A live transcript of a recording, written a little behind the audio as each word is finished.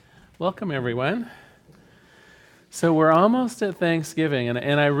Welcome, everyone. So we're almost at Thanksgiving,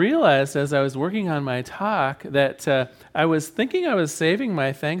 and I realized as I was working on my talk that I was thinking I was saving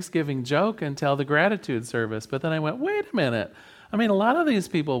my Thanksgiving joke until the gratitude service, but then I went, wait a minute. I mean, a lot of these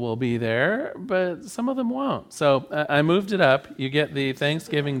people will be there, but some of them won't. So I moved it up. You get the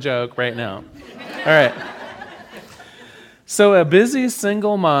Thanksgiving joke right now. All right. So a busy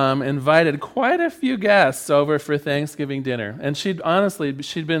single mom invited quite a few guests over for Thanksgiving dinner. And she'd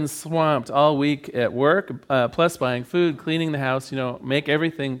been swamped all week at work, plus buying food, cleaning the house, make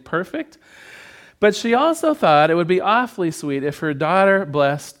everything perfect. But she also thought it would be awfully sweet if her daughter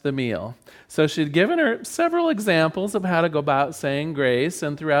blessed the meal. So she'd given her several examples of how to go about saying grace,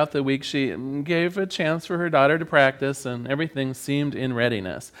 and throughout the week she gave a chance for her daughter to practice, and everything seemed in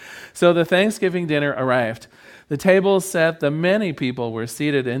readiness. So the Thanksgiving dinner arrived. The table set, the many people were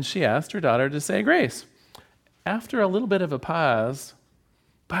seated, and she asked her daughter to say grace. After a little bit of a pause,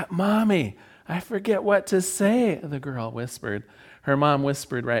 "But Mommy, I forget what to say," the girl whispered. Her mom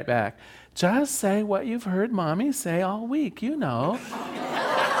whispered right back, "Just say what you've heard Mommy say all week, you know."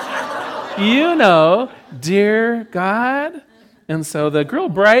 "You know, dear God." And so the girl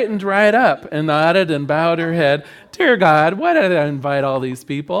brightened right up and nodded and bowed her head. "Dear God, why did I invite all these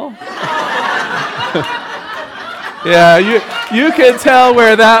people?" Yeah, you could tell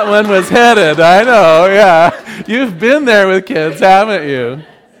where that one was headed. I know, yeah. You've been there with kids, haven't you?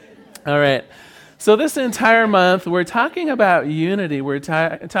 All right. So this entire month, we're talking about unity. We're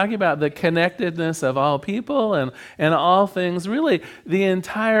talking about the connectedness of all people and all things, really the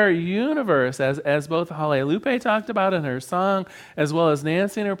entire universe, as both Halelupe talked about in her song, as well as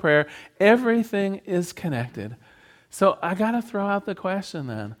Nancy in her prayer. Everything is connected. So I got to throw out the question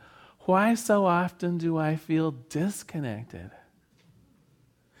then. Why so often do I feel disconnected?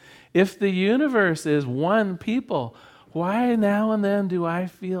 If the universe is one people, why now and then do I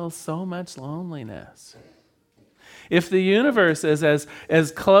feel so much loneliness? If the universe is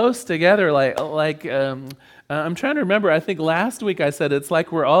as close together, I'm trying to remember, I think last week I said it's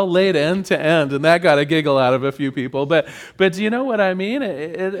like we're all laid end to end, and that got a giggle out of a few people. But do you know what I mean?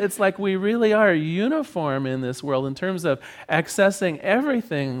 It's like we really are uniform in this world in terms of accessing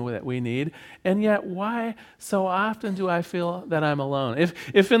everything that we need, and yet why so often do I feel that I'm alone?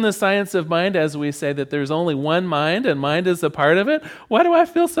 If in the science of mind, as we say, that there's only one mind, and mind is a part of it, why do I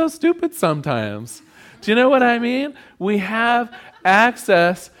feel so stupid sometimes? Do you know what I mean? We have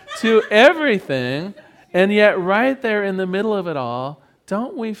access to everything, and yet right there in the middle of it all,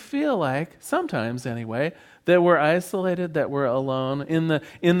 don't we feel like, sometimes anyway, that we're isolated, that we're alone,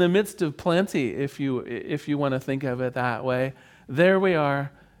 in the midst of plenty, if you want to think of it that way? There we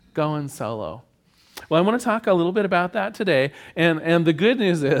are, going solo. Well, I want to talk a little bit about that today, and the good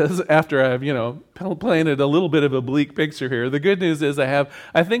news is, after I've painted a little bit of a bleak picture here, the good news is I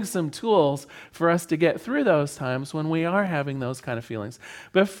think some tools for us to get through those times when we are having those kind of feelings.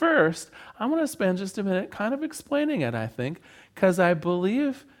 But first, I want to spend just a minute kind of explaining it, I think, because I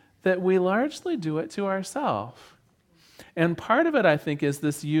believe that we largely do it to ourselves. And part of it, I think, is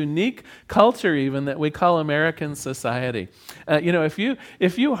this unique culture even that we call American society.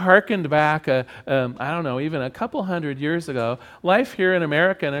 If you hearkened back, even a couple hundred years ago, life here in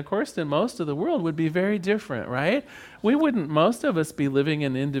America, and of course in most of the world, would be very different, right? Most of us be living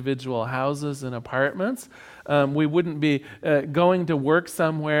in individual houses and apartments. We wouldn't be going to work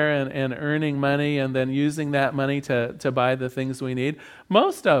somewhere and earning money and then using that money to buy the things we need.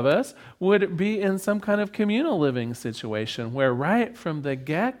 Most of us would be in some kind of communal living situation where right from the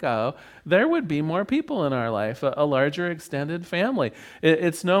get-go, there would be more people in our life, a larger extended family.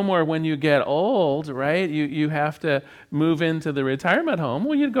 It's no more when you get old, right? You have to move into the retirement home.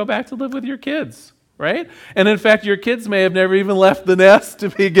 Well, you'd go back to live with your kids. Right? And in fact, your kids may have never even left the nest to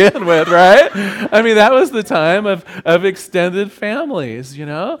begin with, right? I mean, that was the time of extended families,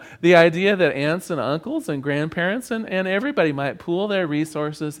 The idea that aunts and uncles and grandparents and everybody might pool their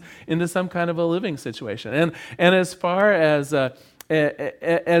resources into some kind of a living situation. And as far as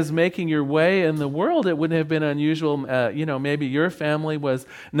making your way in the world, it wouldn't have been unusual. Maybe your family was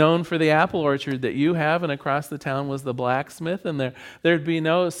known for the apple orchard that you have, and across the town was the blacksmith, and there'd be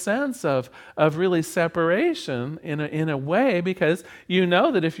no sense of really separation in a way, because you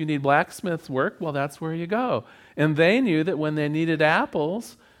know that if you need blacksmith's work, well, that's where you go. And they knew that when they needed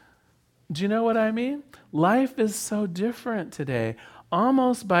apples, do you know what I mean? Life is so different today,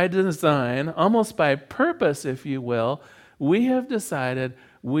 almost by design, almost by purpose, if you will. We have decided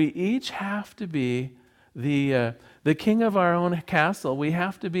we each have to be the king of our own castle. We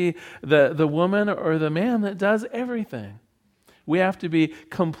have to be the woman or the man that does everything. We have to be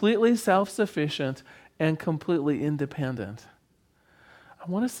completely self-sufficient and completely independent. I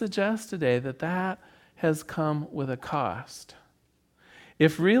want to suggest today that that has come with a cost.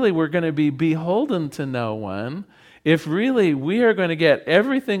 If really we're going to be beholden to no one, if really we are going to get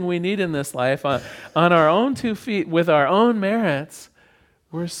everything we need in this life on our own 2 feet with our own merits,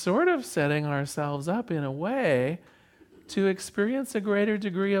 we're sort of setting ourselves up in a way to experience a greater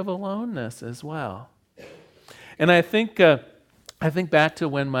degree of aloneness as well. And I think back to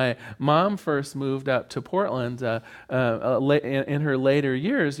when my mom first moved up to Portland in her later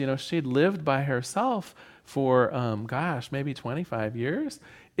years. She'd lived by herself for, maybe 25 years.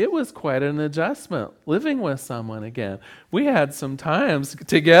 It was quite an adjustment living with someone again. We had some times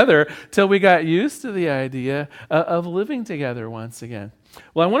together till we got used to the idea of living together once again.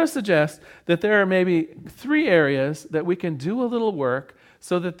 Well, I want to suggest that there are maybe 3 areas that we can do a little work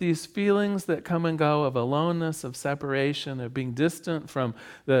so that these feelings that come and go of aloneness, of separation, of being distant from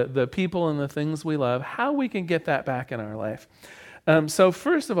the people and the things we love, how we can get that back in our life. So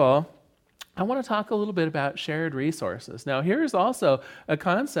first of all, I want to talk a little bit about shared resources. Now, here's also a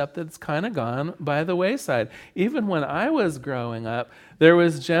concept that's kind of gone by the wayside. Even when I was growing up, there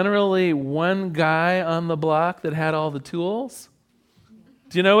was generally one guy on the block that had all the tools.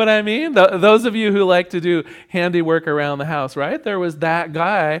 Do you know what I mean? Those of you who like to do handiwork around the house, right? There was that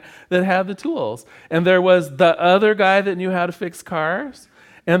guy that had the tools. And there was the other guy that knew how to fix cars.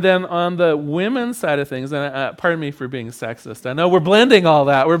 And then on the women's side of things, and pardon me for being sexist, I know we're blending all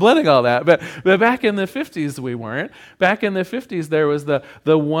that, but back in the 50s we weren't. Back in the 50s there was the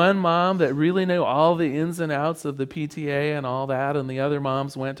one mom that really knew all the ins and outs of the PTA and all that, and the other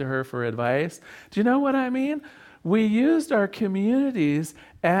moms went to her for advice. Do you know what I mean? We used our communities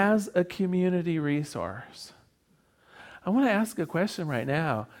as a community resource. I want to ask a question right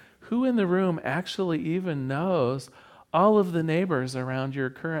now. Who in the room actually even knows all of the neighbors around your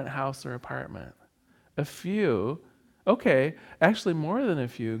current house or apartment? A few. Okay, actually more than a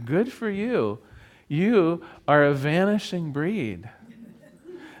few. Good for you. You are a vanishing breed.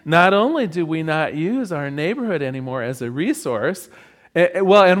 Not only do we not use our neighborhood anymore as a resource,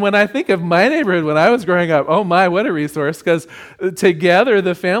 and when I think of my neighborhood when I was growing up, oh my, what a resource, because together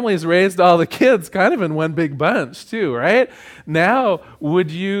the families raised all the kids kind of in one big bunch too, right? Now,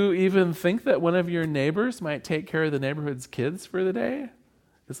 would you even think that one of your neighbors might take care of the neighborhood's kids for the day?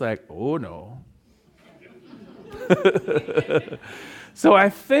 It's like, oh no. So I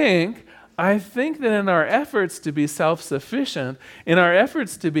think that in our efforts to be self-sufficient, in our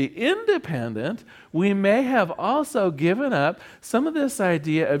efforts to be independent, we may have also given up some of this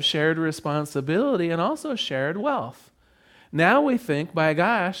idea of shared responsibility and also shared wealth. Now we think, by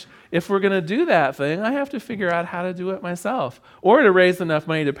gosh, if we're going to do that thing, I have to figure out how to do it myself or to raise enough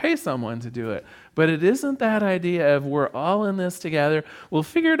money to pay someone to do it. But it isn't that idea of we're all in this together, we'll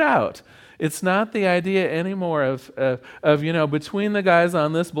figure it out. It's not the idea anymore of between the guys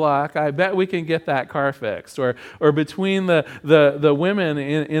on this block, I bet we can get that car fixed. Or between the women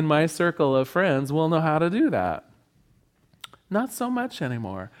in my circle of friends, we'll know how to do that. Not so much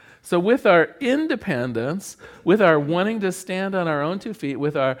anymore. So with our independence, with our wanting to stand on our own 2 feet,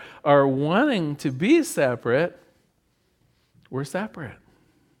 with our wanting to be separate, we're separate.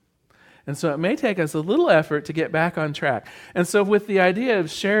 And so it may take us a little effort to get back on track. And so with the idea of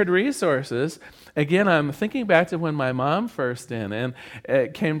shared resources, again, I'm thinking back to when my mom first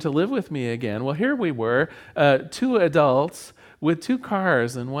came to live with me again. Well, here we were, 2 adults with 2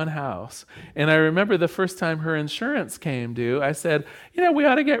 cars in one house. And I remember the first time her insurance came due, I said, we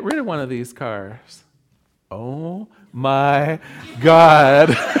ought to get rid of one of these cars. Oh my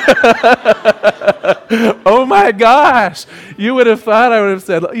God. Oh my gosh. You would have thought I would have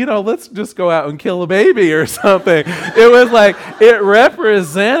said, let's just go out and kill a baby or something. It was like, it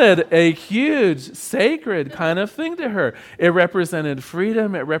represented a huge, sacred kind of thing to her. It represented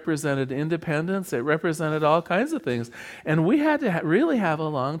freedom. It represented independence. It represented all kinds of things. And we had to really have a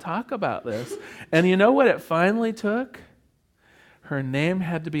long talk about this. And you know what it finally took? Her name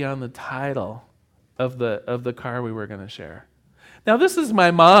had to be on the title of the car we were going to share. Now, this is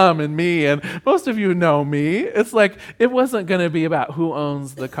my mom and me, and most of you know me. It's like, it wasn't going to be about who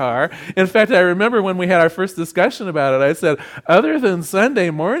owns the car. In fact, I remember when we had our first discussion about it, I said, other than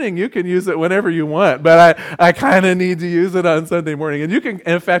Sunday morning, you can use it whenever you want, but I kind of need to use it on Sunday morning. And you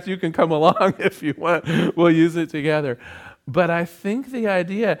can come along if you want. We'll use it together. But I think the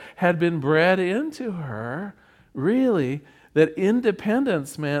idea had been bred into her, really, that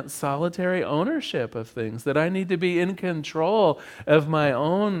independence meant solitary ownership of things, that I need to be in control of my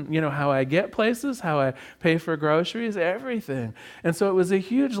own, how I get places, how I pay for groceries, everything. And so it was a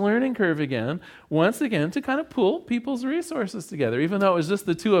huge learning curve once again, to kind of pool people's resources together, even though it was just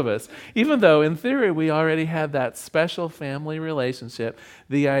the two of us. Even though in theory we already had that special family relationship,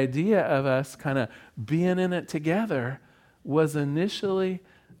 the idea of us kind of being in it together was initially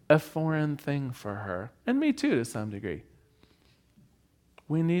a foreign thing for her, and me too to some degree.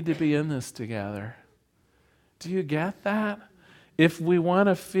 We need to be in this together. Do you get that? If we want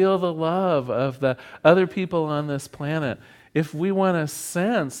to feel the love of the other people on this planet, if we want to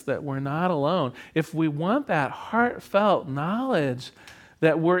sense that we're not alone, if we want that heartfelt knowledge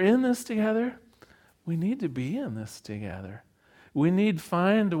that we're in this together, we need to be in this together. We need to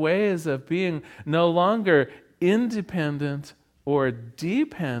find ways of being no longer independent or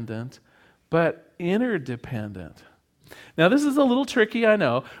dependent, but interdependent. Now, this is a little tricky, I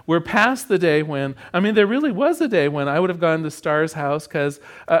know. We're past the day when, there really was a day when I would have gone to Star's house because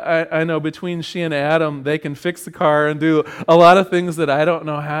I know between she and Adam, they can fix the car and do a lot of things that I don't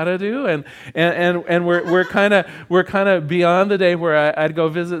know how to do. And we're kind of beyond the day where I'd go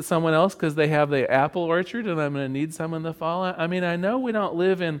visit someone else because they have the apple orchard and I'm going to need some in the fall. I know we don't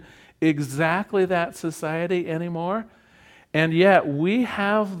live in exactly that society anymore, and yet we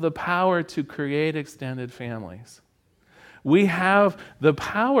have the power to create extended families. We have the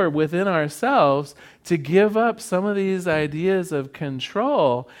power within ourselves to give up some of these ideas of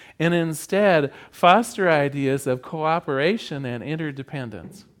control and instead foster ideas of cooperation and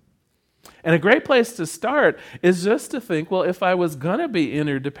interdependence. And a great place to start is just to think, well, if I was going to be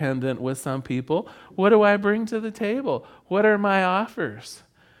interdependent with some people, what do I bring to the table? What are my offers?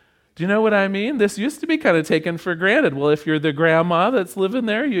 Do you know what I mean? This used to be kind of taken for granted. Well, if you're the grandma that's living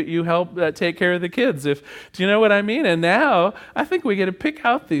there, you help take care of the kids. Do you know what I mean? And now I think we get to pick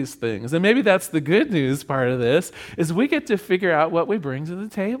out these things. And maybe that's the good news part of this, is we get to figure out what we bring to the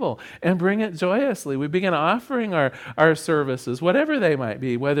table and bring it joyously. We begin offering our services, whatever they might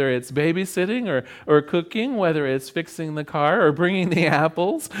be, whether it's babysitting or cooking, whether it's fixing the car or bringing the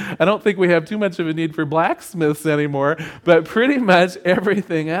apples. I don't think we have too much of a need for blacksmiths anymore, but pretty much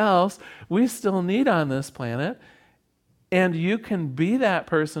everything else we still need on this planet, and you can be that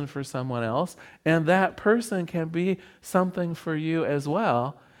person for someone else, and that person can be something for you as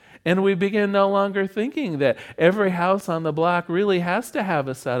well. And we begin no longer thinking that every house on the block really has to have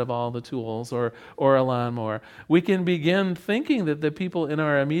a set of all the tools or a lawnmower. We can begin thinking that the people in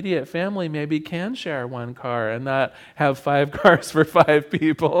our immediate family maybe can share one car and not have 5 cars for 5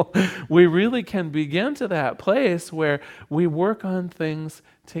 people. We really can begin to that place where we work on things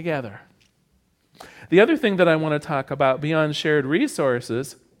together. The other thing that I want to talk about beyond shared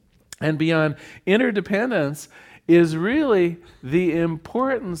resources and beyond interdependence is really the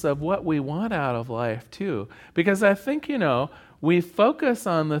importance of what we want out of life too. Because I think, we focus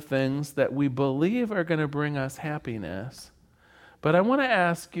on the things that we believe are going to bring us happiness. But I want to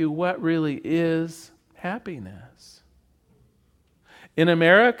ask you, what really is happiness? In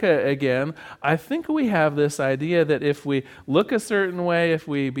America, again, I think we have this idea that if we look a certain way, if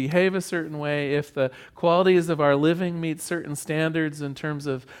we behave a certain way, if the qualities of our living meet certain standards in terms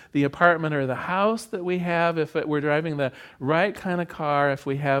of the apartment or the house that we have, if we're driving the right kind of car, if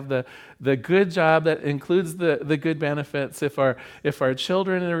we have the good job that includes the good benefits, if our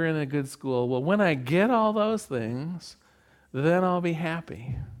children are in a good school, well, when I get all those things, then I'll be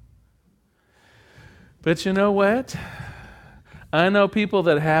happy. But you know what? I know people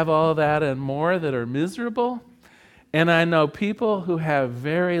that have all that and more that are miserable, and I know people who have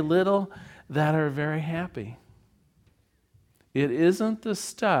very little that are very happy. It isn't the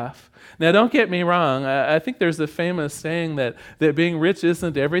stuff. Now, don't get me wrong. I think there's a famous saying that being rich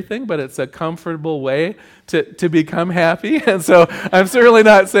isn't everything, but it's a comfortable way to become happy. And so I'm certainly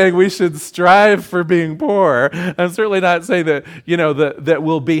not saying we should strive for being poor. I'm certainly not saying that, that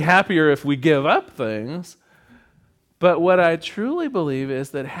we'll be happier if we give up things. But what I truly believe is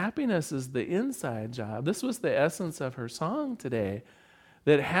that happiness is the inside job. This was the essence of her song today,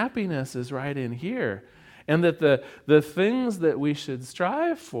 that happiness is right in here. And that the things that we should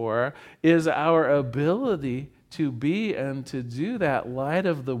strive for is our ability to be and to do that light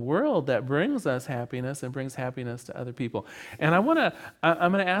of the world that brings us happiness and brings happiness to other people. And I'm going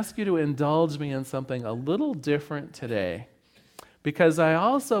to ask you to indulge me in something a little different today, because I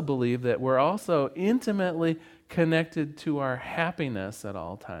also believe that we're also intimately connected to our happiness at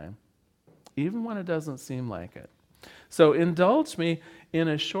all time, even when it doesn't seem like it. So indulge me in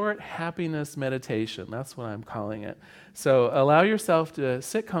a short happiness meditation. That's what I'm calling it. So allow yourself to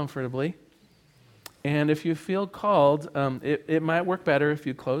sit comfortably And if you feel called, it might work better if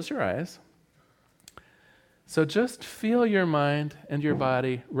you close your eyes. So just feel your mind and your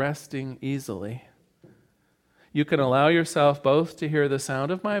body resting easily. You can allow yourself both to hear the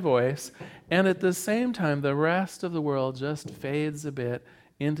sound of my voice, and at the same time, the rest of the world just fades a bit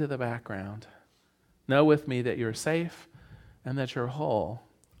into the background. Know with me that you're safe and that you're whole,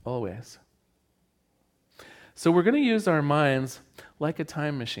 always. So we're going to use our minds like a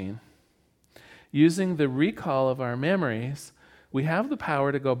time machine. Using the recall of our memories, we have the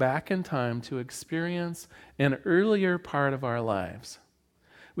power to go back in time to experience an earlier part of our lives.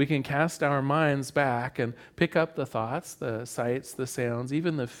 We can cast our minds back and pick up the thoughts, the sights, the sounds,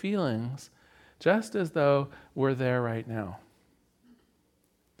 even the feelings, just as though we're there right now.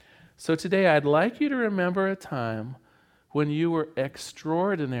 So today I'd like you to remember a time when you were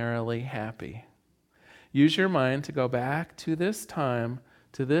extraordinarily happy. Use your mind to go back to this time,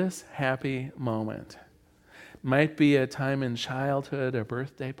 to this happy moment. It might be a time in childhood, a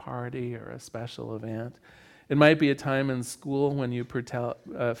birthday party, or a special event. It might be a time in school when you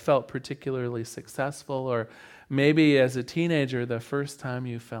felt particularly successful, or maybe as a teenager, the first time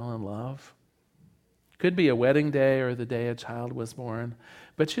you fell in love. Could be a wedding day or the day a child was born.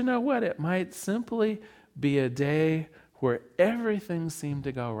 But you know what? It might simply be a day where everything seemed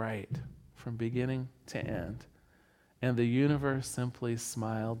to go right from beginning to end, and the universe simply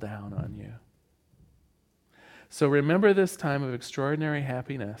smiled down on you. So remember this time of extraordinary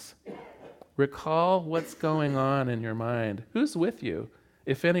happiness. Recall what's going on in your mind. Who's with you,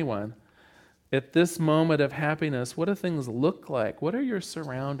 if anyone? At this moment of happiness, what do things look like? What are your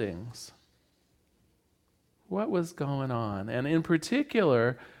surroundings? What was going on? And in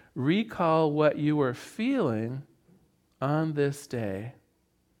particular, recall what you were feeling on this day.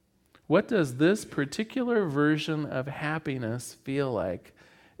 What does this particular version of happiness feel like?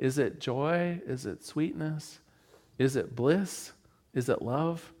 Is it joy? Is it sweetness? Is it bliss? Is it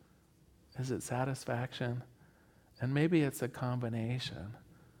love? Is it satisfaction? And maybe it's a combination.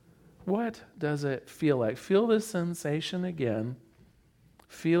 What does it feel like? Feel this sensation again.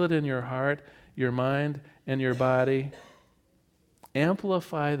 Feel it in your heart, your mind, and your body.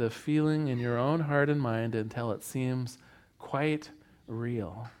 Amplify the feeling in your own heart and mind until it seems quite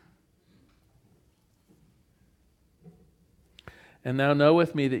real. And now know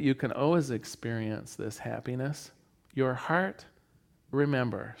with me that you can always experience this happiness. Your heart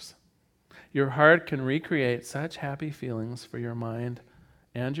remembers. Your heart can recreate such happy feelings for your mind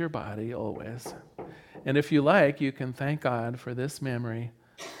and your body always. And if you like, you can thank God for this memory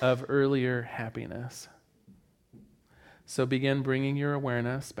of earlier happiness. So begin bringing your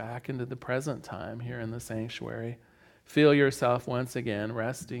awareness back into the present time here in the sanctuary. Feel yourself once again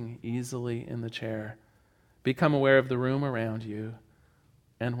resting easily in the chair. Become aware of the room around you.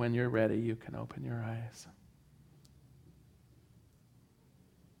 And when you're ready, you can open your eyes.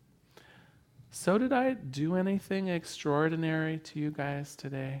 So did I do anything extraordinary to you guys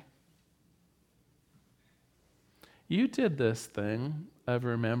today? You did this thing of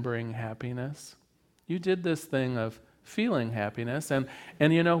remembering happiness. You did this thing of feeling happiness. And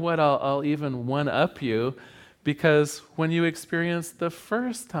you know what? I'll even one-up you, because when you experienced the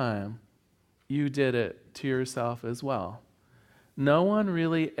first time, you did it to yourself as well. No one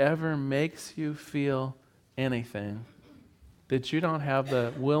really ever makes you feel anything that you don't have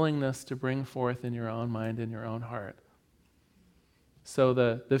the willingness to bring forth in your own mind and your own heart. So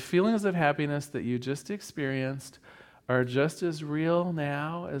the feelings of happiness that you just experienced are just as real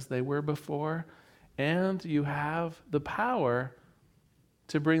now as they were before, and you have the power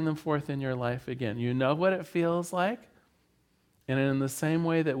to bring them forth in your life again. You know what it feels like, and in the same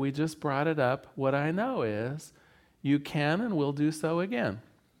way that we just brought it up, what I know is you can and will do so again.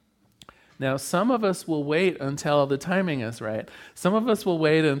 Now, some of us will wait until the timing is right. Some of us will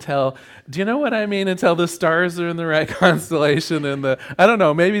wait until, do you know what I mean? Until the stars are in the right constellation and I don't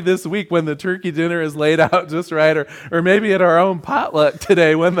know, maybe this week when the turkey dinner is laid out just right, or maybe at our own potluck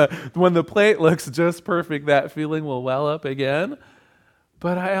today when the plate looks just perfect, that feeling will well up again.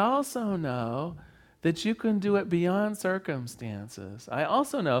 But I also know that you can do it beyond circumstances. I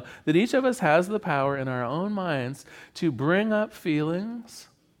also know that each of us has the power in our own minds to bring up feelings,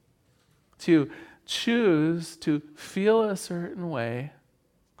 to choose to feel a certain way.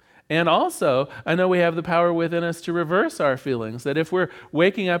 And also, I know we have the power within us to reverse our feelings, that if we're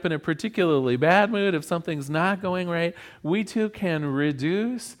waking up in a particularly bad mood, if something's not going right, we too can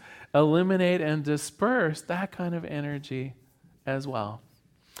reduce, eliminate, and disperse that kind of energy as well.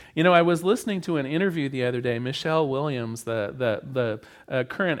 You know, I was listening to an interview the other day. Michelle Williams, the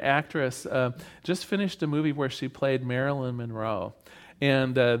current actress, just finished a movie where she played Marilyn Monroe.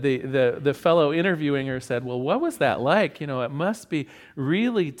 And the fellow interviewing her said, well, what was that like? It must be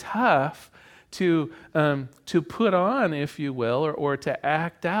really tough to put on, if you will, or to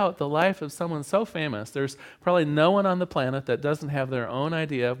act out the life of someone so famous. There's probably no one on the planet that doesn't have their own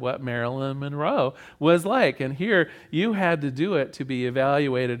idea of what Marilyn Monroe was like. And here, you had to do it to be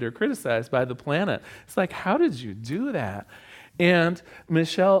evaluated or criticized by the planet. It's like, how did you do that? And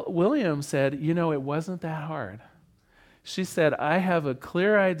Michelle Williams said, it wasn't that hard. She said, I have a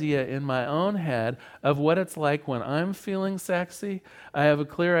clear idea in my own head of what it's like when I'm feeling sexy. I have a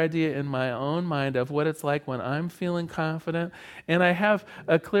clear idea in my own mind of what it's like when I'm feeling confident. And I have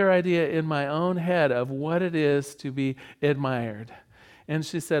a clear idea in my own head of what it is to be admired. And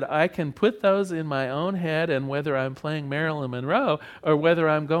she said, I can put those in my own head, and whether I'm playing Marilyn Monroe or whether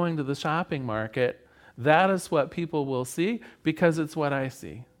I'm going to the shopping market, that is what people will see because it's what I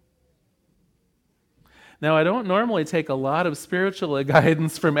see. Now, I don't normally take a lot of spiritual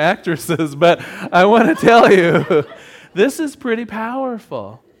guidance from actresses, but I want to tell you, this is pretty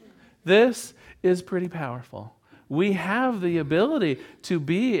powerful. This is pretty powerful. We have the ability to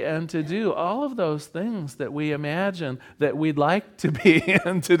be and to do all of those things that we imagine that we'd like to be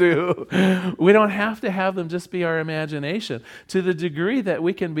and to do. We don't have to have them just be our imagination. To the degree that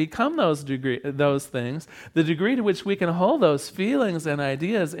we can become those things, the degree to which we can hold those feelings and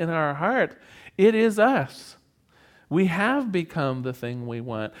ideas in our heart, it is us. We have become the thing we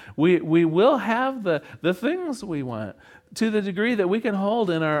want. We will have the things we want. To the degree that we can hold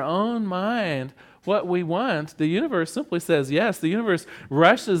in our own mind what we want, the universe simply says yes. The universe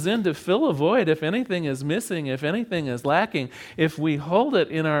rushes in to fill a void if anything is missing, if anything is lacking. If we hold it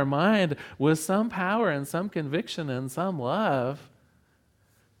in our mind with some power and some conviction and some love,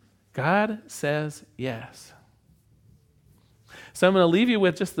 God says yes. So I'm going to leave you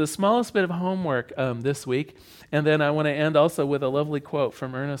with just the smallest bit of homework this week, and then I want to end also with a lovely quote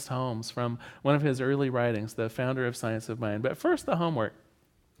from Ernest Holmes from one of his early writings, the founder of Science of Mind. But first, the homework.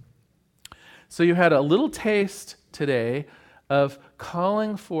 So you had a little taste today of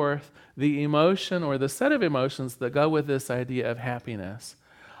calling forth the emotion or the set of emotions that go with this idea of happiness.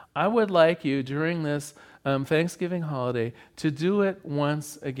 I would like you during this Thanksgiving holiday to do it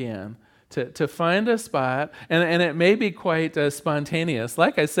once again. To find a spot, and it may be quite spontaneous.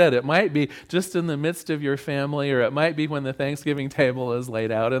 Like I said, it might be just in the midst of your family, or it might be when the Thanksgiving table is laid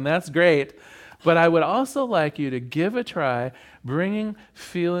out, and that's great. But I would also like you to give a try bringing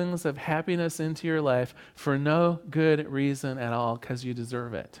feelings of happiness into your life for no good reason at all, because you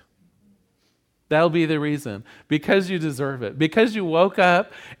deserve it. That'll be the reason. Because you deserve it. Because you woke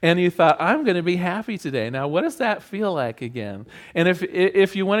up and you thought, I'm going to be happy today. Now, what does that feel like again? And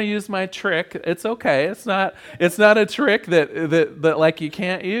if you want to use my trick, it's okay. It's not a trick that like you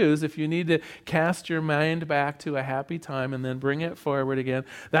can't use. If you need to cast your mind back to a happy time and then bring it forward again,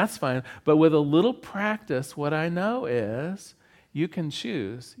 that's fine. But with a little practice, what I know is you can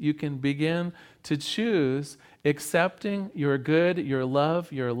choose. You can begin to choose accepting your good, your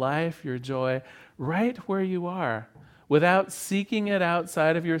love, your life, your joy right where you are, without seeking it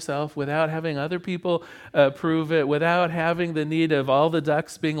outside of yourself, without having other people prove it, without having the need of all the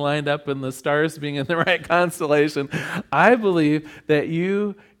ducks being lined up and the stars being in the right constellation. I believe that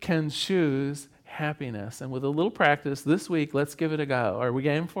you can choose happiness. And with a little practice this week, let's give it a go. Are we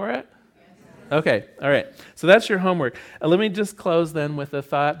game for it? Okay, all right. So that's your homework. Let me just close then with a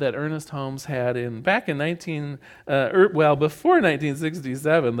thought that Ernest Holmes had back in before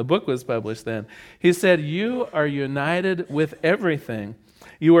 1967. The book was published then. He said, "You are united with everything.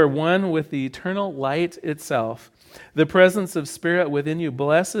 You are one with the eternal light itself. The presence of Spirit within you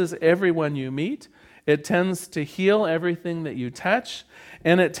blesses everyone you meet. It tends to heal everything that you touch,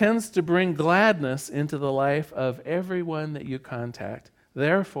 and it tends to bring gladness into the life of everyone that you contact.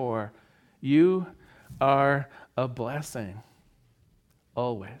 Therefore, you are a blessing,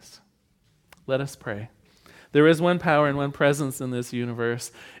 always." Let us pray. There is one power and one presence in this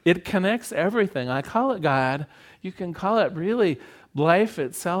universe. It connects everything. I call it God. You can call it really life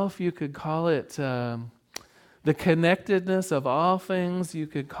itself. You could call it the connectedness of all things. You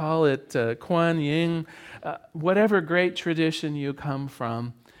could call it Kuan Yin. Whatever great tradition you come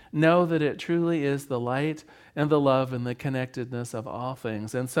from, know that it truly is the light and the love and the connectedness of all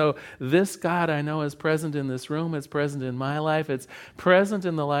things. And so this God I know is present in this room. It's present in my life. It's present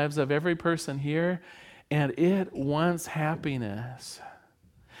in the lives of every person here. And it wants happiness.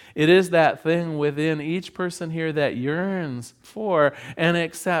 It is that thing within each person here that yearns for and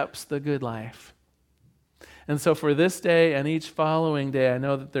accepts the good life. And so for this day and each following day, I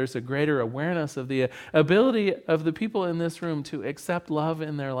know that there's a greater awareness of the ability of the people in this room to accept love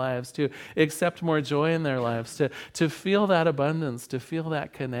in their lives, to accept more joy in their lives, to feel that abundance, to feel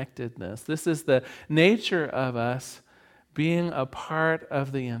that connectedness. This is the nature of us being a part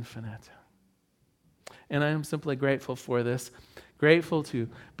of the infinite. And I am simply grateful for this. Grateful to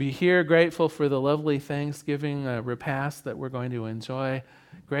be here, grateful for the lovely Thanksgiving repast that we're going to enjoy.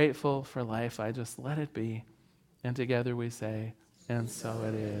 Grateful for life. I just let it be. And together we say, and so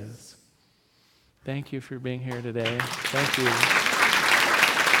it is. Thank you for being here today. Thank you.